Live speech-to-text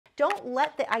don't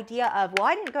let the idea of, well,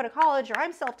 I didn't go to college or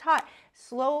I'm self-taught,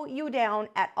 slow you down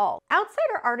at all.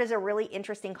 Outsider art is a really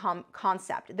interesting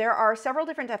concept. There are several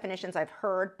different definitions I've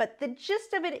heard, but the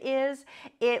gist of it is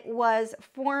it was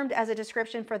formed as a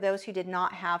description for those who did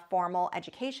not have formal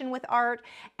education with art,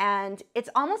 and it's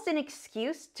almost an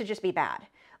excuse to just be bad.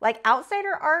 Like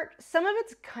outsider art, some of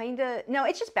it's kind of, no,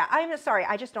 it's just bad. I'm sorry,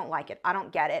 I just don't like it. I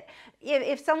don't get it.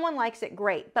 If someone likes it,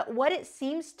 great. But what it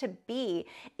seems to be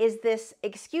is this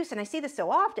excuse, and I see this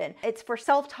so often, it's for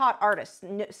self-taught artists,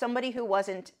 somebody who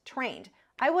wasn't trained.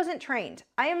 I wasn't trained.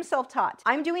 I am self-taught.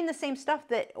 I'm doing the same stuff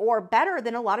that, or better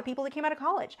than a lot of people that came out of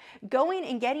college. Going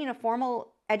and getting a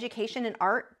formal education in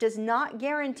art does not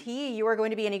guarantee you are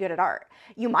going to be any good at art.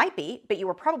 You might be, but you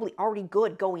were probably already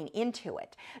good going into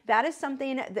it. That is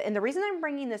something, and the reason I'm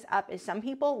bringing this up is some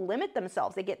people limit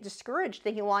themselves. They get discouraged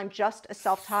thinking, well, I'm just a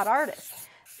self-taught artist.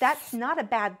 That's not a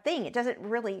bad thing. It doesn't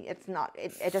really, it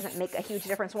doesn't make a huge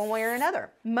difference one way or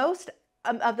another. Most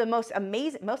of the most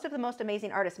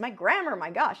amazing artists, my grammar,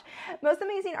 my gosh, most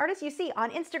amazing artists you see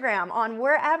on Instagram, on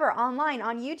wherever, online,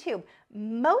 on YouTube,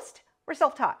 most were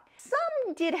self-taught.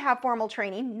 Some did have formal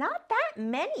training, not that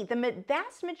many. The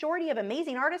vast majority of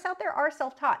amazing artists out there are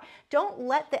self-taught. Don't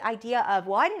let the idea of,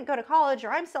 well, I didn't go to college or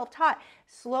I'm self-taught,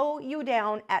 slow you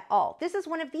down at all. This is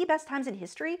one of the best times in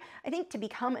history, I think, to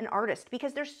become an artist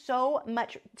because there's so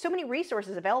many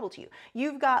resources available to you.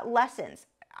 You've got lessons,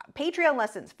 Patreon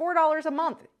lessons, $4 a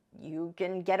month. You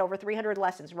can get over 300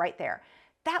 lessons right there.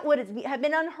 That would have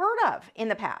been unheard of in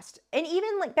the past. And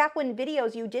even like back when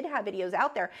you did have videos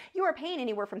out there, you were paying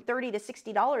anywhere from $30 to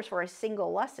 $60 for a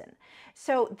single lesson.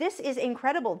 So this is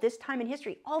incredible, this time in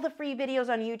history. All the free videos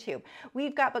on YouTube.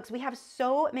 We've got books. We have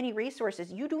so many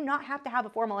resources. You do not have to have a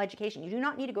formal education. You do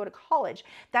not need to go to college.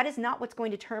 That is not what's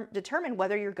going to determine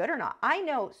whether you're good or not. I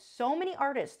know so many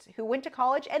artists who went to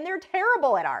college and they're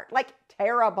terrible at art, like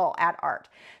terrible at art.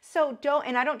 So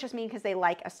and I don't just mean because they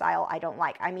like a style I don't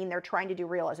like. I mean, they're trying to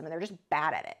do realism and they're just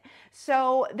bad at it.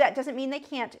 So that doesn't mean they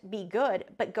can't be good,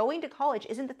 but going to college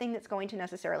isn't the thing that's going to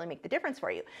necessarily make the difference for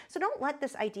you. So don't let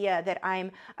this idea that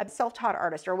I'm a self-taught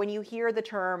artist, or when you hear the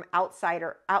term outside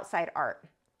art,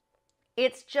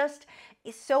 it's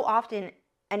so often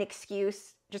an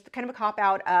excuse, just kind of a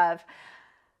cop-out of,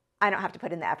 I don't have to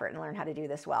put in the effort and learn how to do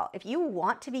this well. If you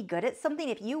want to be good at something,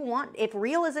 if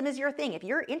realism is your thing, if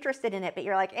you're interested in it, but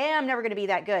you're like, I'm never going to be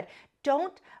that good,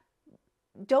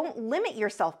 don't limit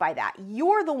yourself by that.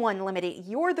 You're the one limited.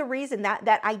 You're the reason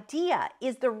that idea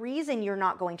is the reason you're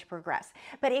not going to progress.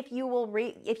 But if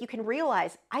you can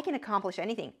realize I can accomplish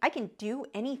anything, I can do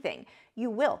anything, you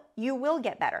will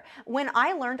get better. When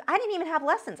I learned, I didn't even have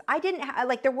lessons.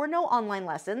 There were no online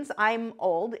lessons. I'm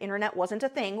old. Internet wasn't a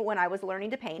thing when I was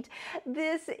learning to paint.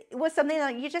 This was something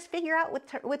that you just figure out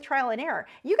with trial and error.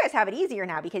 You guys have it easier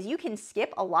now because you can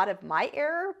skip a lot of my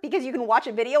error because you can watch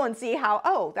a video and see how,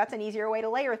 oh, that's an easier way to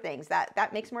layer things.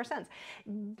 That makes more sense.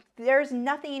 There's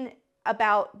nothing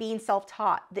about being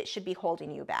self-taught that should be holding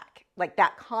you back. Like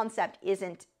that concept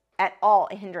isn't at all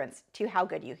a hindrance to how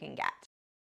good you can get.